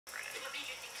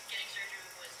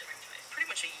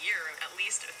much a year, at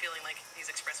least, of feeling like these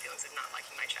expressed feelings of not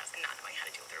liking my chest and not knowing how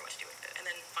to deal with it or what to do with it. And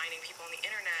then finding people on the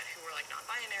internet who were like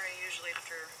non-binary. Usually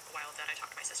after a while of that, I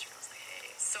talked to my sister and I was like,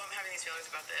 hey, so I'm having these feelings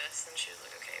about this, and she was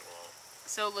like, okay, well.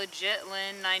 So legit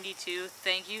Lynn 92,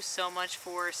 thank you so much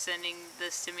for sending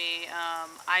this to me.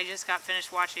 I just got finished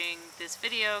watching this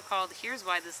video called Here's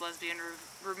Why This Lesbian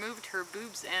Removed Her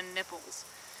Boobs and Nipples.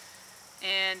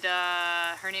 And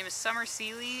her name is Summer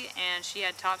Seeley, and she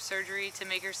had top surgery to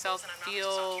make herself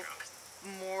feel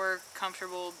more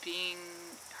comfortable being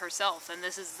herself. And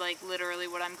this is like literally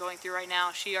what I'm going through right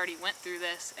now. She already went through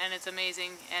this, and it's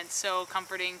amazing and so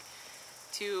comforting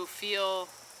to feel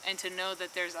and to know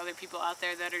that there's other people out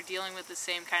there that are dealing with the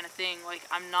same kind of thing. Like,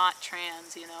 I'm not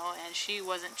trans, you know, and she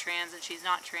wasn't trans and she's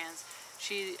not trans.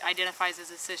 She identifies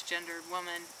as a cisgendered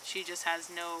woman. She just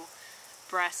has no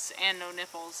breasts and no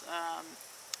nipples,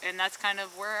 and that's kind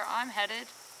of where I'm headed,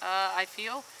 I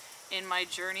feel, in my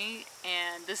journey.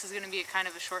 And this is going to be a kind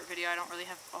of a short video. I don't really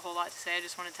have a whole lot to say. I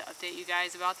just wanted to update you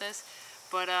guys about this,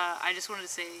 but I just wanted to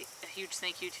say a huge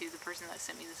thank you to the person that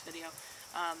sent me this video.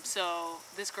 So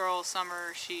this girl,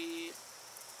 Summer,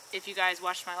 if you guys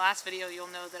watched my last video, you'll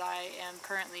know that I am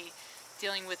currently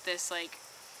dealing with this, like,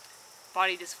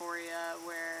 body dysphoria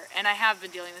and I have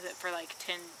been dealing with it for like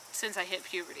since I hit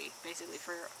puberty, basically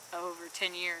for over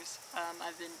 10 years.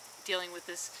 I've been dealing with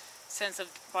this sense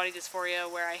of body dysphoria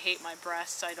where I hate my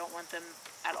breasts. I don't want them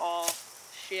at all.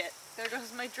 Shit, there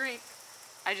goes my drink.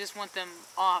 I just want them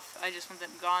off. I just want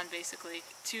them gone, basically.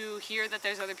 To hear that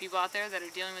there's other people out there that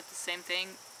are dealing with the same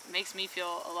thing makes me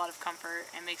feel a lot of comfort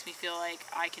and makes me feel like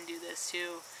I can do this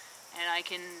too, and I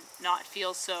can not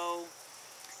feel so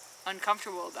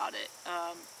uncomfortable about it.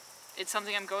 It's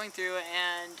something I'm going through,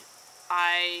 and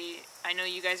I know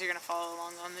you guys are going to follow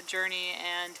along on the journey.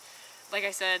 And like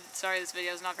I said, sorry this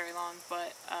video is not very long,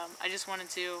 but I just wanted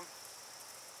to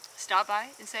stop by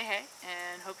and say hey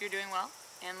and hope you're doing well,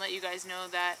 and let you guys know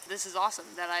that this is awesome,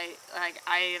 that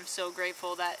I am so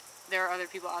grateful that there are other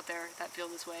people out there that feel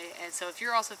this way. And so if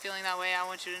you're also feeling that way, I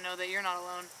want you to know that you're not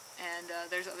alone, and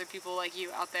there's other people like you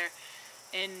out there.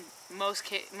 In most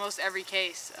every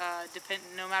case,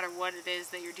 no matter what it is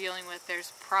that you're dealing with,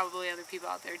 there's probably other people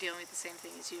out there dealing with the same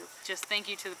thing as you. Just thank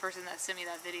you to the person that sent me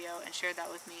that video and shared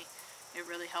that with me. It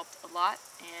really helped a lot,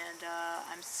 and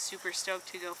I'm super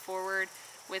stoked to go forward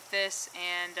with this,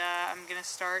 and I'm going to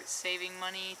start saving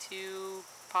money to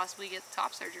possibly get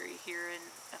top surgery here in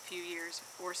a few years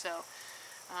or so.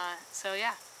 So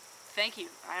yeah. Thank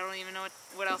you. I don't even know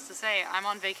what else to say. I'm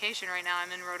on vacation right now. I'm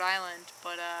in Rhode Island,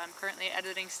 but I'm currently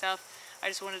editing stuff. I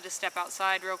just wanted to step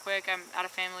outside real quick. I'm at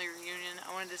a family reunion.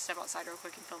 I wanted to step outside real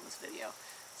quick and film this video.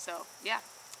 So, yeah.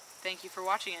 Thank you for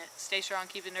watching it. Stay strong,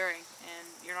 keep enduring, and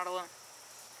you're not alone.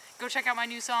 Go check out my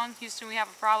new song, Houston We Have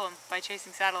a Problem, by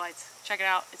Chasing Satellites. Check it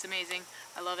out. It's amazing.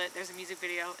 I love it. There's a music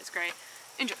video. It's great.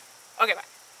 Enjoy. Okay, bye.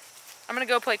 I'm going to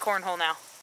go play cornhole now.